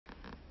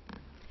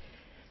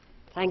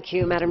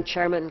Madam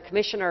President,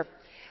 Commissioner,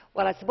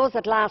 well, I suppose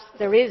at last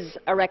there is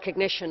a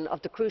recognition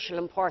of the crucial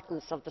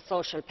importance of the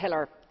social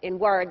pillar, in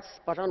words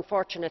but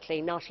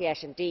unfortunately not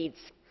yet in deeds.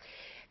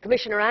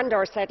 Commissioner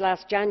Andor said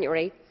last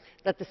January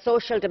that the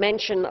social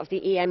dimension of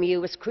the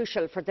EMU is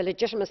crucial for the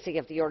legitimacy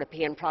of the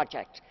European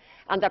project,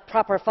 and that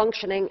proper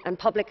functioning and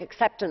public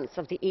acceptance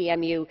of the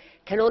EMU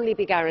can only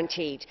be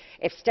guaranteed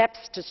if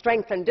steps to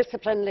strengthen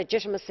discipline,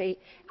 legitimacy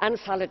and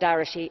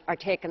solidarity are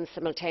taken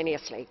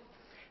simultaneously.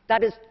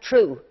 That is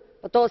true,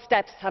 but those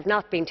steps have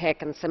not been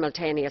taken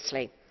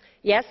simultaneously.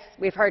 Yes,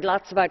 we have heard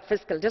lots about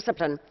fiscal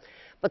discipline,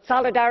 but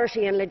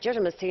solidarity and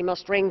legitimacy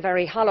must ring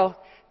very hollow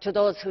to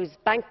those whose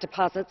bank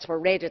deposits were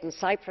raided in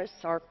Cyprus,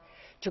 or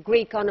to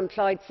Greek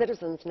unemployed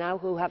citizens now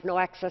who have no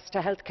access to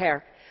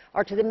healthcare,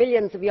 or to the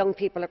millions of young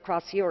people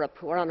across Europe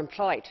who are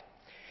unemployed.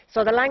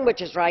 So the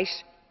language is right,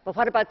 but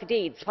what about the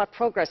deeds? What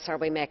progress are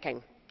we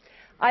making?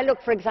 I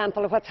look, for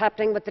example, at what is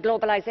happening with the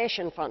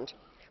Globalisation Fund,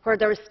 where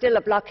there is still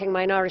a blocking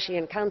minority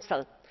in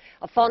Council.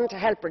 A fund to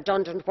help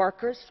redundant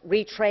workers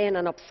retrain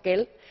and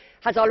upskill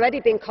has already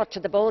been cut to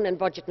the bone in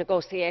budget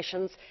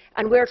negotiations,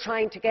 and we are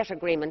trying to get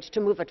agreement to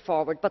move it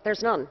forward, but there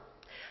is none.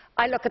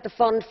 I look at the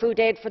fund Food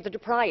Aid for the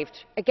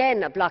Deprived,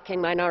 again a blocking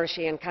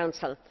minority in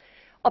Council.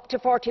 Up to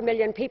 40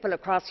 million people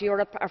across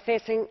Europe are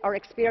facing or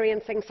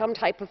experiencing some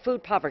type of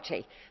food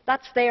poverty.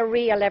 That is their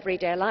real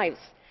everyday lives.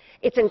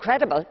 It is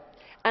incredible,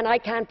 and I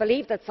cannot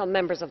believe that some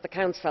members of the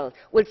Council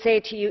will say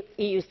to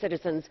EU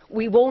citizens,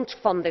 we will not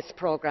fund this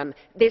programme,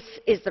 this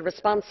is the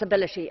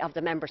responsibility of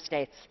the Member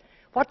States.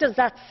 What does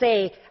that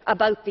say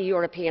about the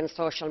European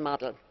social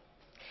model?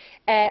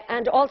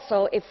 And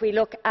also, if we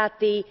look at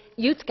the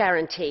youth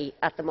guarantee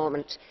at the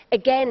moment,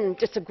 again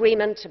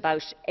disagreement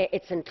about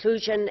its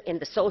inclusion in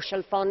the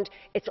social fund.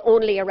 It is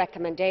only a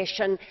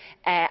recommendation,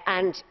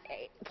 and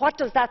what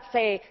does that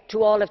say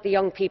to all of the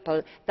young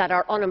people that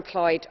are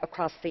unemployed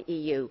across the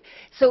EU?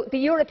 So the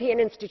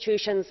European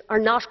institutions are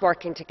not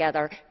working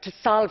together to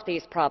solve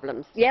these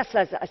problems. Yes,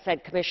 as I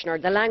said, Commissioner,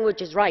 the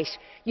language is right.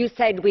 You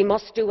said we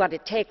must do what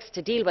it takes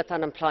to deal with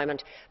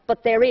unemployment,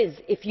 but there is,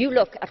 if you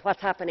look at what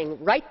is happening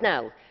right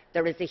now,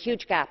 there is a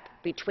huge gap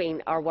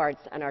between our words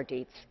and our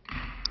deeds.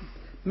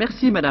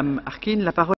 Merci, Madame Harkin.